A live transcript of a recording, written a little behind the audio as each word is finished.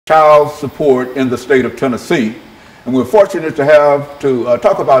child support in the state of Tennessee. And we're fortunate to have to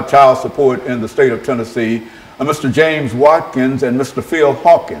talk about child support in the state of Tennessee, Mr. James Watkins and Mr.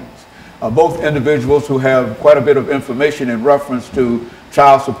 PHawkins, both individuals who have quite a bit of information in reference to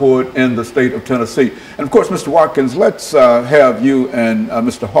child support in the state of Tennessee. And of course, Mr. Watkins, let's have you and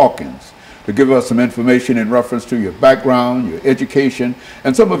Mr. Hawkins to give us some information in reference to your background, your education,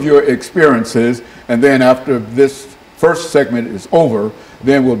 and some of your experiences. And then after this first segment is over,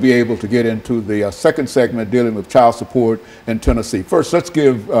 then we'll be able to get into the second segment dealing with child support in Tennessee. First, let's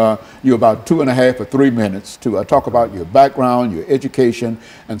give you about 2.5 or 3 minutes to talk about your background, your education,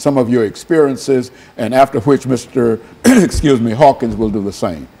 and some of your experiences, and after which Mr. Hawkins will do the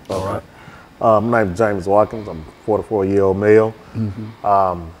same. All right. My name is James Watkins. I'm a 44-year-old male.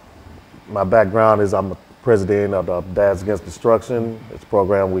 My background is I'm the president of the Dads Against Destruction. It's a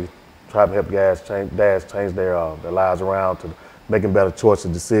program we try to help dads change their lives around to making better choices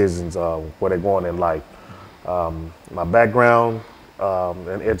and decisions where they're going in life. My background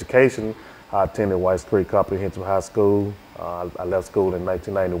in education, I attended White Creek Comprehensive High School. I left school in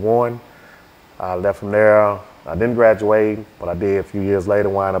 1991. I left from there. I didn't graduate, but I did a few years later,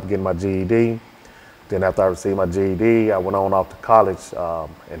 wind up getting my GED. Then after I received my GED, I went on off to college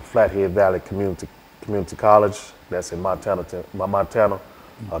in Flathead Valley Community College. That's in Montana,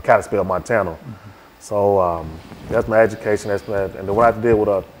 Kalispell, Montana. So that's my education. And then what I have to deal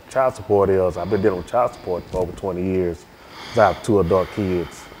with child support is I've been dealing with child support for over 20 years. I have 2 adult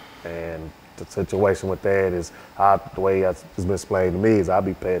kids, and the situation with that is the way it's been explained to me is I'll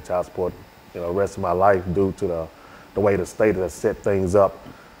be paying child support, the rest of my life due to the way the state has set things up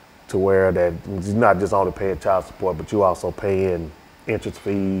to where that you're not just only paying child support, but you also paying interest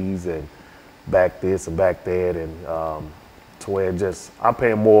fees and back this and back that, and to where I'm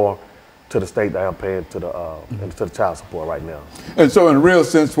paying more to the state that I'm paying to the child support right now. And so in a real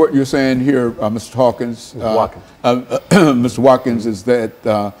sense, what you're saying here, Mr. Hawkins, Mr. Watkins, is that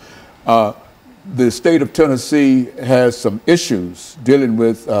the state of Tennessee has some issues dealing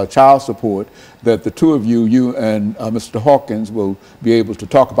with child support that the two of you and Mr. Hawkins will be able to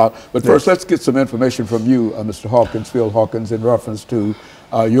talk about. But first, let's get some information from you, Mr. Hawkins, Phil Hawkins, in reference to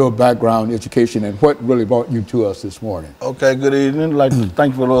your background, education, and what really brought you to us this morning. Okay, good evening. I'd like to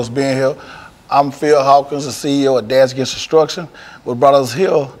thank you for us being here. I'm Phil Hawkins, the CEO of Dads Against Destruction. What brought us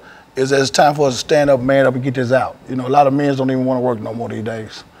here is that it's time for us to stand up, man up, and get this out. A lot of men don't even want to work no more these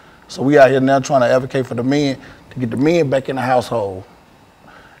days. So we out here now trying to advocate for the men, to get the men back in the household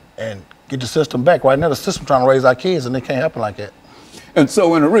and get the system back. Right now, the system trying to raise our kids, and it can't happen like that. And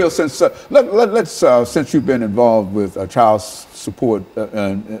so in a real sense, let's since you've been involved with child support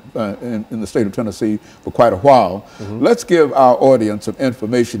in the state of Tennessee for quite a while, let's give our audience some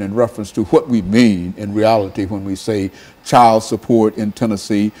information in reference to what we mean in reality when we say child support in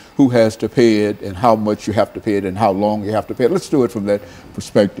Tennessee, who has to pay it and how much you have to pay it and how long you have to pay it. Let's do it from that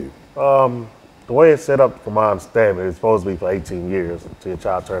perspective. The way it's set up, from my understanding, it's supposed to be for 18 years until your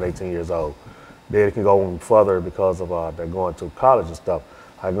child turns 18 years old. Then it can go on further because of they're going to college and stuff.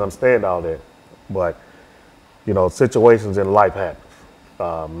 I can understand all that, but situations in life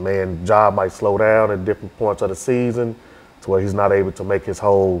happen. Man's job might slow down at different points of the season to where he's not able to make his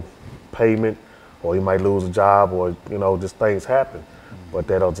whole payment, or he might lose a job, or just things happen. But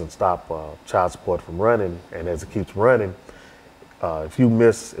that doesn't stop child support from running, and as it keeps running, if you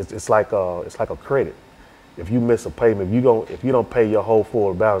miss, it's like a credit. If you miss a payment, if you don't pay your whole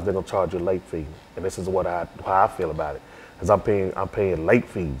full balance, they're gonna charge you a late fee. And this is how I feel about it, because I'm paying late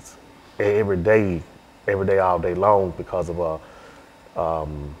fees every day, all day long, because of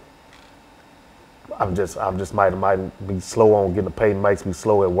I'm just might be slow on getting the payment, makes me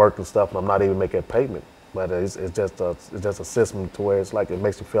slow at work and stuff, and I'm not even making a payment. But it's just a system to where it's like it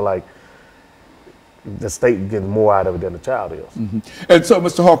makes you feel like the state getting more out of it than the child is. And so,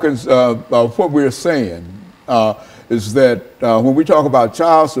 Mr. Hawkins, what we're saying is that when we talk about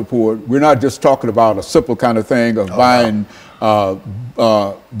child support, we're not just talking about a simple kind of thing of buying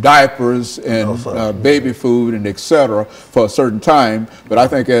diapers and baby food and et cetera for a certain time. But I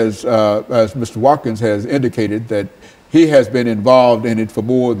think as Mr. Watkins has indicated, that he has been involved in it for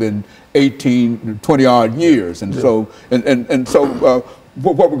more than 18, 20 odd years. And so,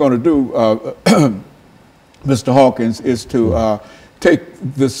 what we're going to do, Mr. Hawkins, is to take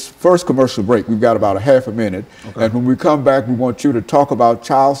this first commercial break. We've got about a half a minute. Okay. And when we come back, we want you to talk about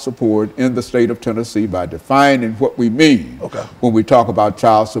child support in the state of Tennessee by defining what we mean when we talk about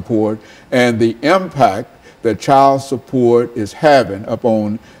child support and the impact that child support is having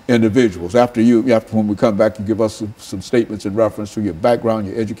upon individuals. After when we come back, you give us some statements in reference to your background,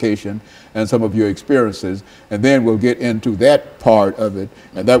 your education, and some of your experiences, and then we'll get into that part of it,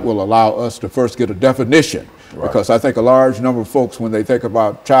 and that will allow us to first get a definition. Right. Because I think a large number of folks, when they think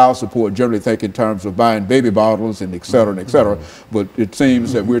about child support, generally think in terms of buying baby bottles and et cetera, and et cetera. But it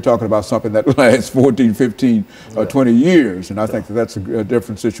seems that we're talking about something that lasts 14, 15, 20 years. And I think that that's a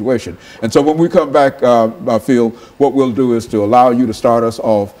different situation. And so when we come back, I feel what we'll do is to allow you to start us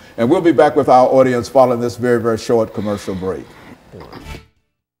off. And we'll be back with our audience following this very, very short commercial break.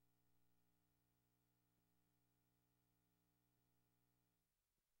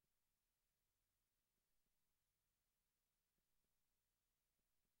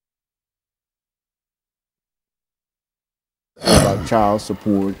 About child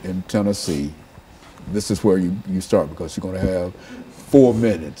support in Tennessee. This is where you start, because you're going to have 4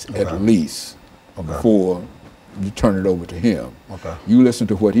 minutes at least before you turn it over to him. You listen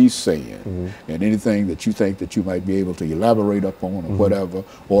to what he's saying, and anything that you think that you might be able to elaborate upon or whatever,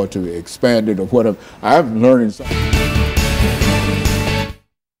 or to expand it or whatever. I'm learning something,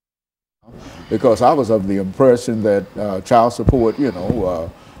 because I was of the impression that child support, you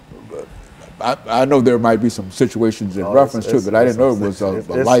know, I know there might be some situations in reference to it, but I didn't know it was a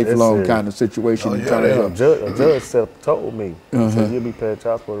lifelong kind of situation. A judge told me, he said, you'll be paying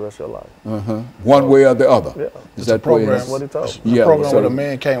child support the rest of your life. One way or the other. Yeah. Is that program? What he told me. Yeah, program where the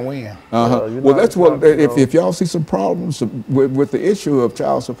man can't win. Well, that's what, if y'all see some problems with the issue of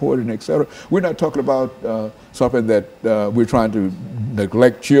child support and et cetera, we're not talking about something that we're trying to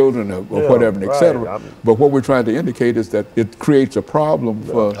neglect children or whatever, and et cetera. But what we're trying to indicate is that it creates a problem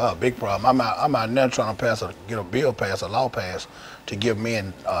for... A big problem. I'm out now trying to get a bill passed, a law passed, to give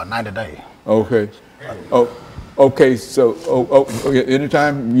men 90 days. Okay. Okay, so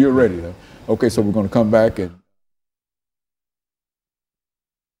anytime you're ready. Then. Okay, so we're going to come back and...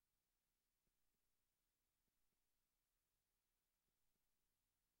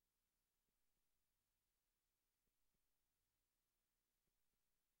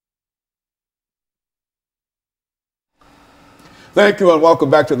 Thank you, and welcome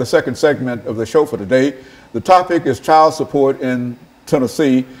back to the second segment of the show for today. The topic is child support in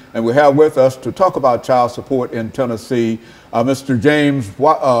Tennessee, and we have with us to talk about child support in Tennessee, Mr. James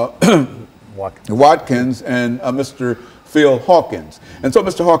Watkins and Mr. Phil Hawkins. And so,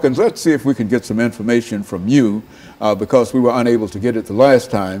 Mr. Hawkins, let's see if we can get some information from you, because we were unable to get it the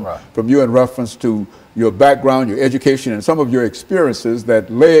last time, from you in reference to your background, your education, and some of your experiences that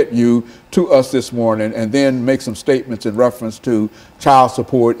led you to us this morning, and then make some statements in reference to child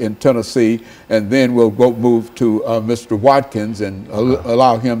support in Tennessee, and then we'll move to Mr. Watkins and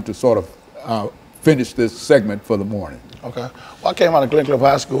allow him to sort of finish this segment for the morning. Okay. Well, I came out of Glen Cliff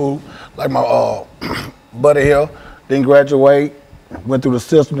High School, like my buddy here, didn't graduate, went through the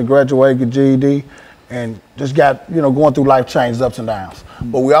system to graduate, get GED, and just got, you know, going through life changes, ups and downs.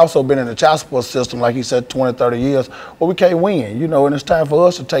 But we also been in the child support system, like he said, 20, 30 years, where we can't win, you know, and it's time for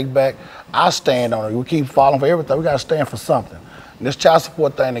us to take back our stand on it. We keep falling for everything. We got to stand for something. And this child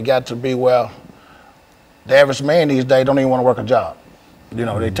support thing, it got to be, well, the average man these days don't even want to work a job. You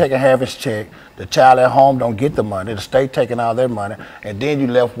know, they taking half his check, the child at home don't get the money, the state taking all their money, and then you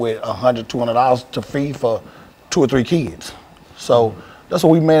left with $100, $200 to feed for 2 or 3 kids. So that's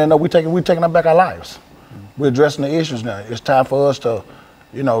what we man up. We're taking back our lives. We're addressing the issues now. It's time for us to,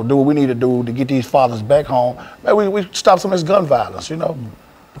 you know, do what we need to do to get these fathers back home. Maybe we stop some of this gun violence, you know,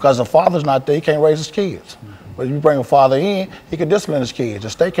 because the father's not there, he can't raise his kids. But if you bring a father in, he can discipline his kids. The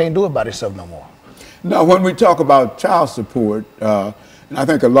state can't do it by itself no more. Now, when we talk about child support, and I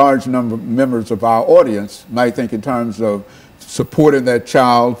think a large number of members of our audience might think in terms of supporting that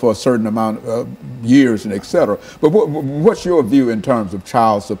child for a certain amount of years and et cetera. But what's your view in terms of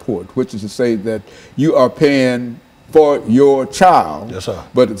child support, which is to say that you are paying for your child, yes, sir,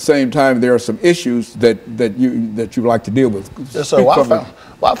 but at the same time there are some issues that you like to deal with? Yes, sir. Well,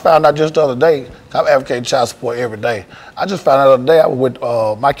 I found out just the other day, I'm advocating child support every day. I just found out the other day I was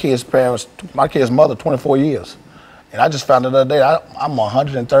with my kid's parents, my kid's mother, 24 years. And I just found out the other day I'm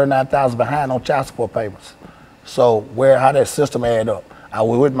 $139,000 behind on child support payments. So how that system add up? I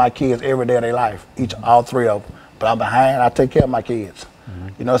was with my kids every day of their life, all 3 of them. But I'm behind, I take care of my kids.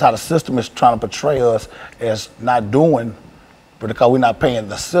 You know, it's how the system is trying to portray us as not doing, but because we're not paying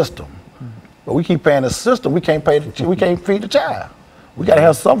the system. But we keep paying the system, we can't feed the child. We got to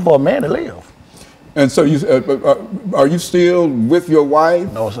have something for a man to live. And so are you still with your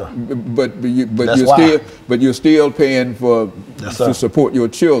wife? No, sir. But you're still paying to support your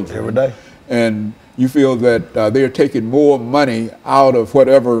children every day. And you feel that they're taking more money out of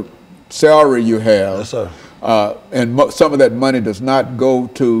whatever salary you have. Yes, sir. and some of that money does not go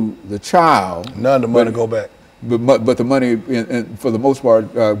to the child. None of the money go back. But the money, for the most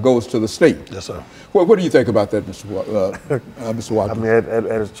part, goes to the state. Yes, sir. What do you think about that, Mr. Watkins? I mean,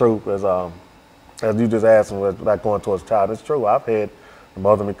 it is true, as you just asked me, without going towards the child, it's true. I've had the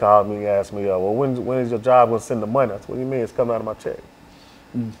mother me called me and asked me, well, when is your job going to send the money? I said, what do you mean? It's coming out of my check.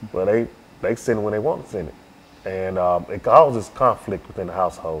 Well, they send it when they want to send it. And it causes conflict within the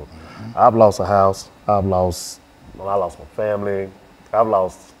household. I've lost a house. I lost my family. I've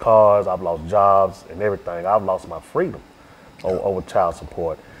lost cars. I've lost jobs and everything. I've lost my freedom over child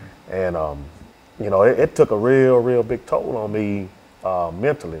support. And, you know, it took a real big toll on me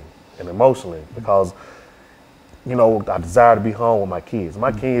mentally and emotionally because, you know, I desire to be home with my kids.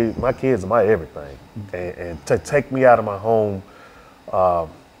 My kids are my everything. And to take me out of my home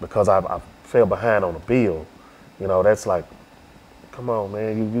because I fell behind on a bill, you know, that's like, come on,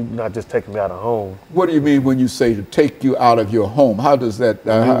 man, you're not just taking me out of home. What do you mean when you say to take you out of your home? How does that?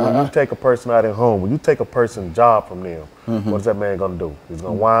 When you take a person out of home, when you take a person's job from them, what is that man gonna do? He's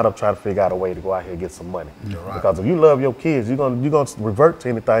gonna wind up trying to figure out a way to go out here and get some money. Right. Because if you love your kids, you're gonna revert to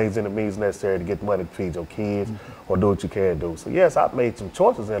anything in the means necessary to get money to feed your kids or do what you can do. So yes, I've made some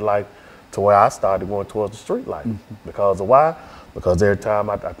choices in life to where I started going towards the street life. Because of why? Because every time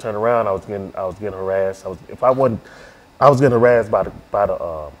I turned around, I was getting harassed. I was getting harassed by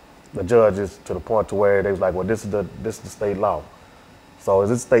the judges to the point to where they was like, well, this is the state law. So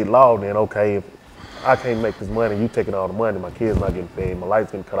is it state law? Then okay, if I can't make this money, you taking all the money, my kids not getting fed, my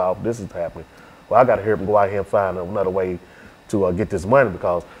lights getting cut off, this is happening. Well, I got to hurry up and go out here and find another way to get this money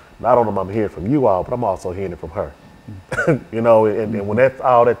because not only am I hearing from you all, but I'm also hearing it from her. You know, and when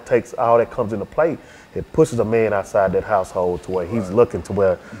all that comes into play, it pushes a man outside that household to where he's looking to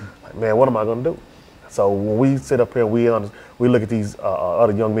where, like, man, what am I gonna do? So when we sit up here, we look at these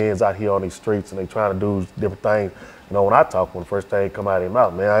other young men out here on these streets and they trying to do different things. You know, when I talk, when the first thing come out of their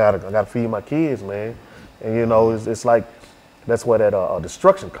mouth, man, I gotta feed my kids, man. And you know, it's like that's where that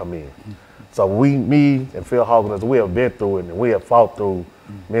destruction come in. So me and PHawkins, we have been through it and we have fought through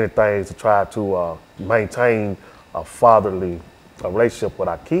many things to try to maintain a fatherly relationship with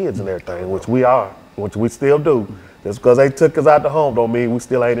our kids and everything, which we still do. Just because they took us out the home don't mean we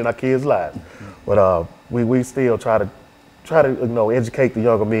still ain't in our kids' lives. But we still try to you know, educate the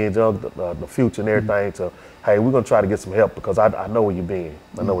younger men, the future and everything to, hey, we're gonna try to get some help because I know where you're being,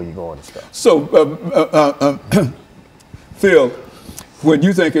 I know where you're going and stuff. So, Phil, when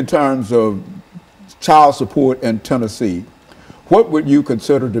you think in terms of child support in Tennessee, what would you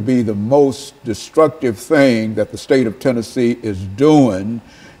consider to be the most destructive thing that the state of Tennessee is doing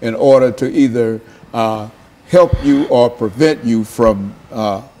in order to either help you or prevent you from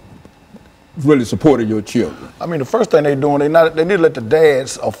really supporting your children? I mean, the first thing they're doing, they need to let the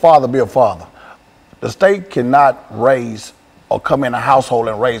dads or father be a father. The state cannot raise or come in a household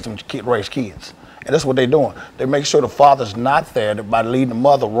and raise kids. And that's what they're doing. They make sure the father's not there by leading the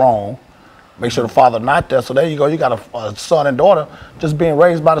mother wrong. Make sure the father not there. So there you go. You got a son and daughter just being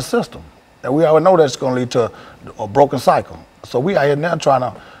raised by the system. And we already know that's going to lead to a broken cycle. So we are here now trying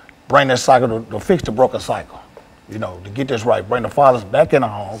to bring that cycle to fix the broken cycle. You know, to get this right, bring the fathers back in the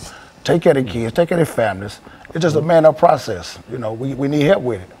home, take care of the kids, take care of their families. It's just a man-up process. You know, we need help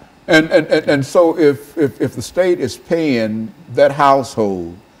with it. And so if the state is paying that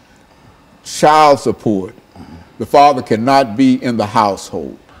household child support, the father cannot be in the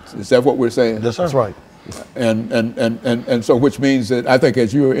household. Is that what we're saying? Yes, that's right. And so which means that I think,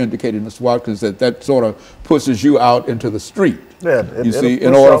 as you were indicating, Mr. Watkins, that sort of pushes you out into the street. Yeah, you see,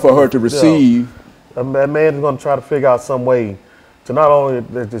 in order for her to receive. A man is going to try to figure out some way to not only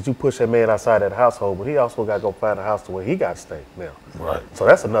that you push that man outside that household, but he also got to go find a house to where he got to stay now. Right. So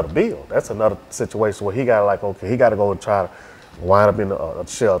that's another bill. That's another situation where he got to, like, okay, he got to go and try to wind up in a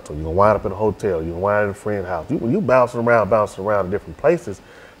shelter. You're going to wind up in a hotel. You're going to wind up in a friend's house. You bouncing around in different places,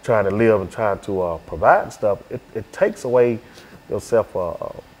 trying to live and trying to provide and stuff. It takes away your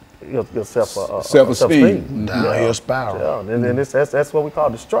self-esteem. Downhill spiral. Yeah, and that's what we call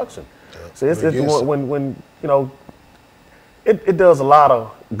destruction. So it's when you know, it does a lot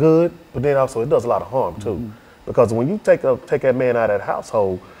of good, but then also it does a lot of harm too. Because when you take that man out of that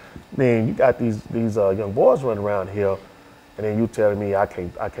household, then you got these young boys running around here, and then you telling me I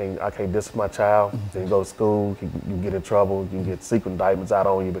can't discipline my child. Then you go to school, you get in trouble, you get secret indictments out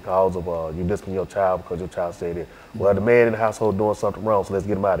on you because of you discipline your child because your child said it. Well, the man in the household doing something wrong, so let's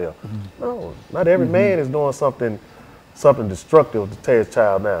get him out of here. No, not every man is doing something destructive to tear his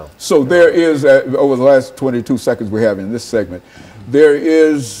child down. So there is, over the last 22 seconds we have in this segment, there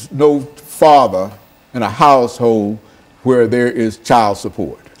is no father in a household where there is child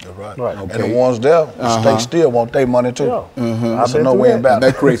support. Right. And the ones there, the state still want their money too. That's a no-win battle. And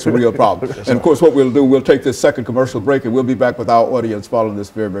that creates a real problem. And of course, what we'll do, we'll take this second commercial break, and we'll be back with our audience following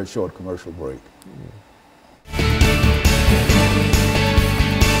this very, very short commercial break.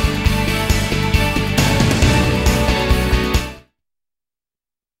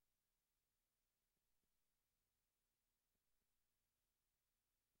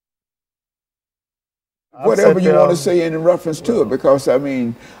 Whatever you want to say in reference to it, because I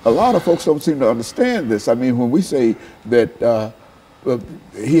mean, a lot of folks don't seem to understand this. I mean, when we say that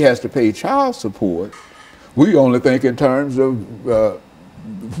he has to pay child support, we only think in terms of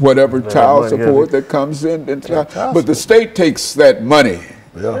whatever child support that comes in. But the state takes that money.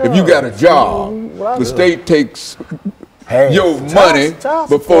 If you got a job, the state takes your money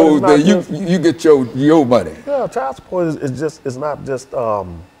before you get your money. Yeah, child support is not just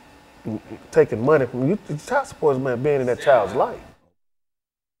taking money from you. Child support is being in that child's life.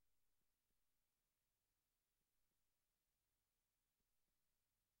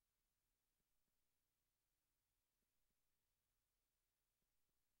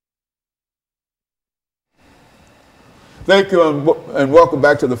 Thank you, and welcome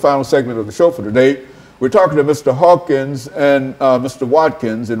back to the final segment of the show for today. We're talking to Mr. Hawkins and Mr.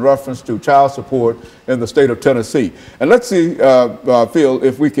 Watkins in reference to child support in the state of Tennessee. And let's see, Phil,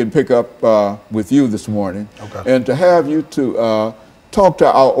 if we can pick up with you this morning, and to have you to talk to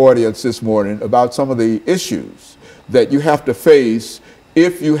our audience this morning about some of the issues that you have to face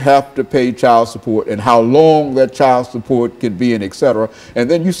if you have to pay child support, and how long that child support can be, and et cetera. And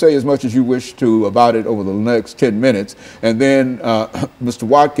then you say as much as you wish to about it over the next 10 minutes. And then Mr.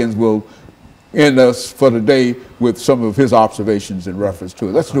 Watkins will end us for the day with some of his observations in reference to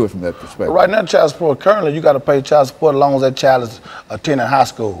it. Let's do it from that perspective. Right now, child support, currently you got to pay child support as long as that child is attending high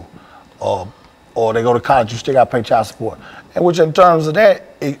school or they go to college, you still got to pay child support. And which in terms of that,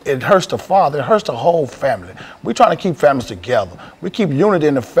 it hurts the father, it hurts the whole family. We're trying to keep families together. We keep unity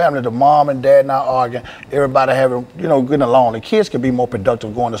in the family, the mom and dad not arguing, everybody having, getting along. The kids can be more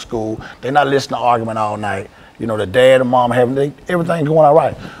productive going to school. They're not listening to argument all night. The dad and mom having everything going all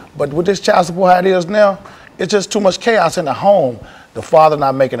right. But with this child support how it is now, it's just too much chaos in the home. The father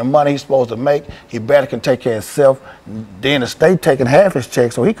not making the money he's supposed to make. He better can take care of himself. Then the state taking half his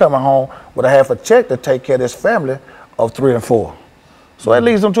check, so he coming home with a half a check to take care of his family of 3 and 4. So that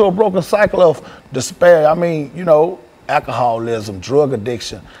leads them to a broken cycle of despair. I mean, alcoholism, drug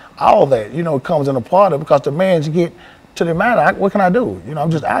addiction, all that, comes in a part of it, because the man get to the man, what can I do?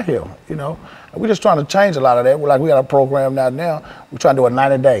 I'm just out here, And we're just trying to change a lot of that. We got a program now. We're trying to do it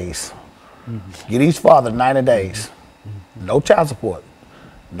 90 days. Get each father 90 days. No child support.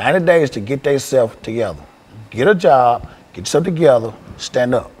 90 days to get themselves together. Get a job, get yourself together,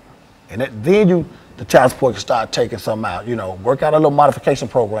 stand up. And then the child support can start taking something out, work out a little modification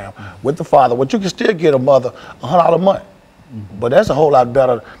program with the father. What you can still get a mother $100 a month. But that's a whole lot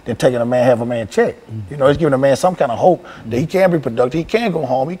better than taking a man, half a man check. It's giving a man some kind of hope that he can be productive, he can go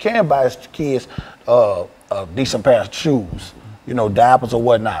home, he can buy his kids a decent pair of shoes, diapers or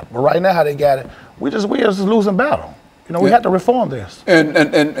whatnot. But right now how they got it, we just losing battle. We have to reform this. And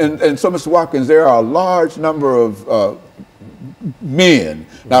so, Mr. Watkins, there are a large number of men,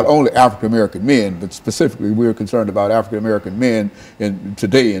 not only African-American men, but specifically we're concerned about African-American men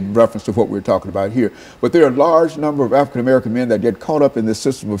today in reference to what we're talking about here. But there are a large number of African-American men that get caught up in this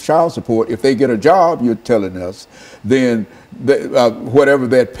system of child support. If they get a job, you're telling us, then whatever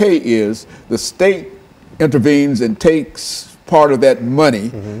that pay is, the state intervenes and takes part of that money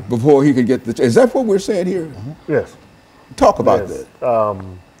before he can get the. Is that what we're saying here? Yes. Talk about that.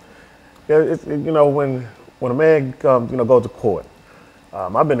 When a man comes, goes to court,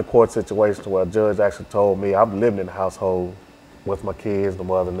 I've been in court situations where a judge actually told me, I'm living in the household with my kids, the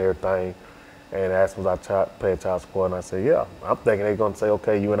mother and everything, and asked me if I pay child support, and I said, yeah. I'm thinking they're going to say,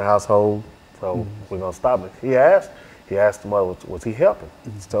 okay, you in the household, so we're going to stop it. He asked the mother, was he helping?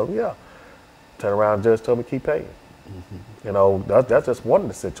 She told me, yeah. Turn around, the judge told me, keep paying. That's just one of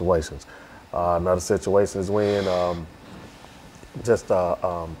the situations. Another situation is when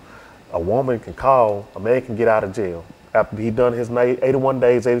a woman can call, a man can get out of jail. After he done his 81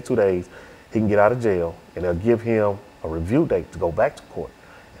 days, 82 days, he can get out of jail, and they'll give him a review date to go back to court.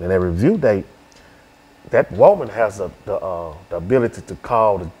 And in that review date, that woman has the ability to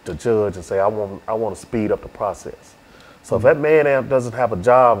call the judge and say, I want to speed up the process. So if that man doesn't have a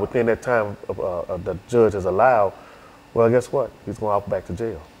job within that time the judge has allowed, well, guess what? He's going off back to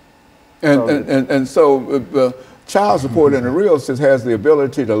jail. So child support in the real sense has the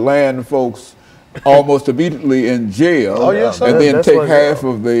ability to land folks almost immediately in jail, and then take half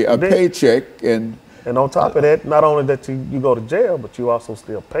of the paycheck and And on top of that, not only that you go to jail, but you also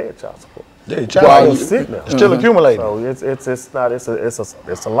still pay child support. Yeah, While you're sitting there. It's still accumulating. So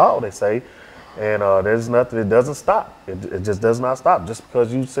it's a law, they say, and there's nothing. It doesn't stop. It just does not stop. Just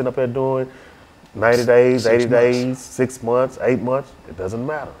because you sit up there doing 90 days, 80 days, 6 months, 8 months, it doesn't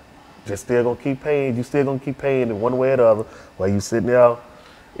matter. You're still gonna keep paying. You still gonna keep paying in one way or the other. While you sitting there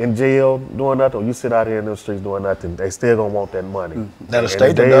in jail doing nothing, or you sit out here in the streets doing nothing, they still gonna want that money. Now the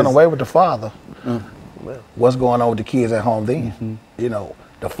state that done away with the father. What's going on with the kids at home then? You know,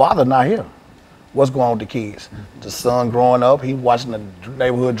 the father not here. What's going on with the kids? The son growing up, he watching the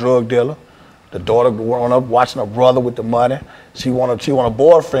neighborhood drug dealer. The daughter growing up watching her brother with the money. She want a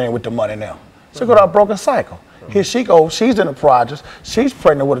boyfriend with the money now. She got a broken cycle. Here she goes, she's in the projects, she's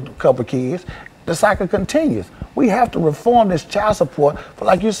pregnant with a couple of kids. The cycle continues. We have to reform this child support. But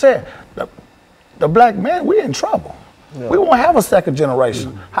like you said, the black man, we're in trouble. Yeah. We won't have a second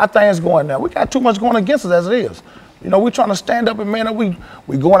generation. How things going now? We got too much going against us as it is. You know, we're trying to stand up and man up.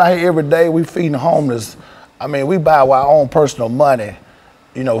 We going out here every day, we feeding the homeless. I mean, we buy our own personal money,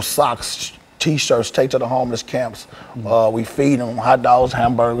 you know, socks, T-shirts, take to the homeless camps. We feed them hot dogs,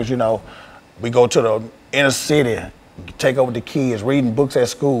 hamburgers, you know. We go to the inner city, take over the kids, reading books at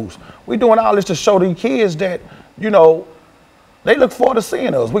schools. We doing all this to show these kids that, you know, they look forward to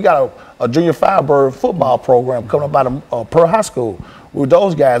seeing us. We got a junior Firebird football program coming up out of Pearl High School. With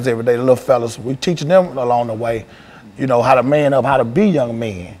those guys every day, the little fellas, we teaching them along the way, you know, how to man up, how to be young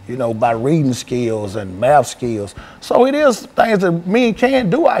men, you know, by reading skills and math skills. So it is things that men can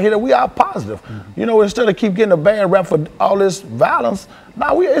do out here that we are positive. You know, instead of keep getting a bad rap for all this violence,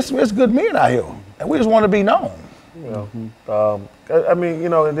 it's good men out here, and we just want to be known. You know, I mean, you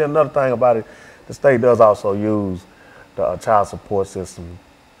know, and then another thing about it, the state does also use the child support system,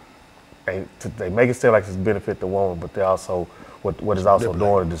 and they make it seem like it's benefit the woman, but they also what is also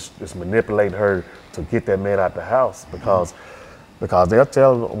doing is manipulating her to get that man out the house because they'll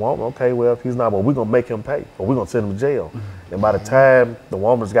tell the woman, okay, well, if he's not, well, we're gonna make him pay, or we're gonna send him to jail. And by the time the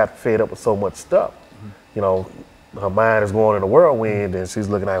woman's got fed up with so much stuff, you know, her mind is going in a whirlwind, and she's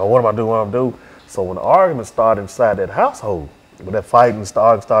looking like, oh, what am I doing? What am I doing? So when the argument started inside that household, when that fighting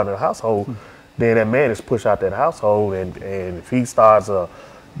started in the household, then that man is pushed out that household, and if he starts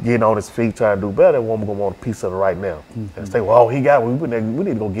getting on his feet trying to do better, that woman gonna want a piece of it right now. And say, well, we need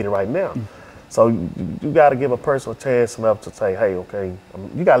to go get it right now. So you got to give a person a chance enough to say, hey, okay,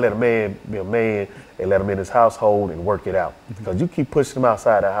 you got to let a man be a man and let him in his household and work it out. Because you keep pushing him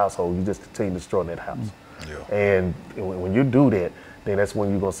outside the household, you just continue destroying that house. And when you do that, then that's when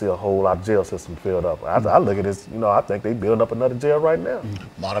you're going to see a whole lot of jail system filled up. I look at this, you know, I think they building up another jail right now.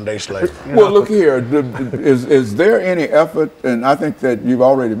 Modern day slavery. Well, look here, is there any effort, and I think that you've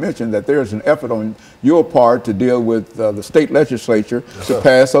already mentioned that there's an effort on your part to deal with the state legislature to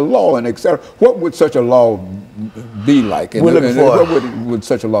pass a law and et cetera. What would such a law be like? And, what would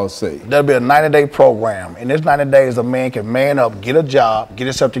such a law say? There'll be a 90-day program. In this 90 days, a man can man up, get a job, get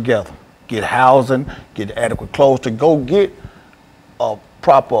himself together, get housing, get adequate clothes to go get a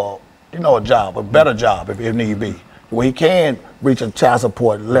proper, you know, a job, a better job if need be, where he can reach a child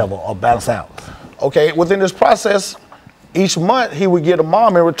support level or balance out. Okay, within this process, each month he would get a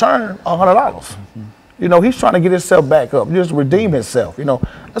mom in return $100. You know, he's trying to get himself back up, just redeem himself. You know,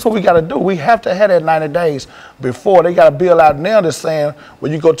 that's what we got to do. We have to have that 90 days before. They got a bill out now that's saying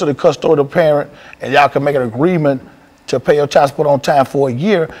when you go to the custodial parent and y'all can make an agreement to pay your child support on time for a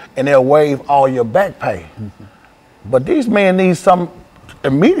year, and they'll waive all your back pay. But these men need some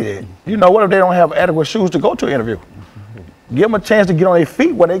immediate. You know, what if they don't have adequate shoes to go to an interview? Give them a chance to get on their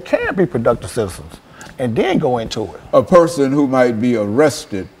feet where they can be productive citizens and then go into it. A person who might be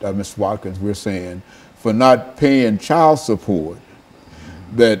arrested, Mr. Watkins, we're saying, for not paying child support,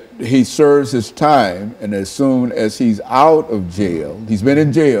 that he serves his and as soon as he's out of jail, he's been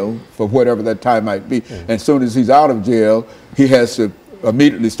in jail for whatever that time might be, and as soon as he's out of jail, he has to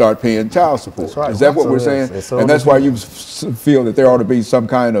immediately start paying child support. That's right. Is that what we're saying? And that's why you feel that there ought to be some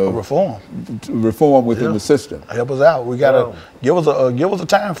kind of reform within the system. Help us out. We gotta give us a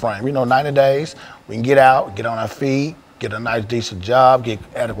time frame. You know, 90 days. We can get out, get on our feet, get a nice decent job, get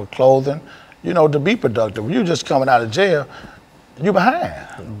adequate clothing. You know, to be productive. You just coming out of jail, you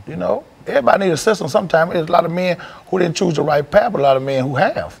behind. You know, everybody needs assistance. Sometimes there's a lot of men who didn't choose the right path, but a lot of men who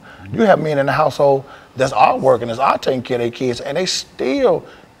have. You have men in the household that's all working, that's all taking care of their kids, and they still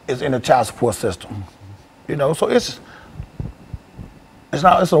is in the child support system. You know, so it's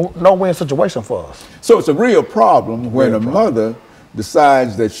a no-win situation for us. So it's a real problem when a mother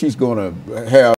decides that she's going to have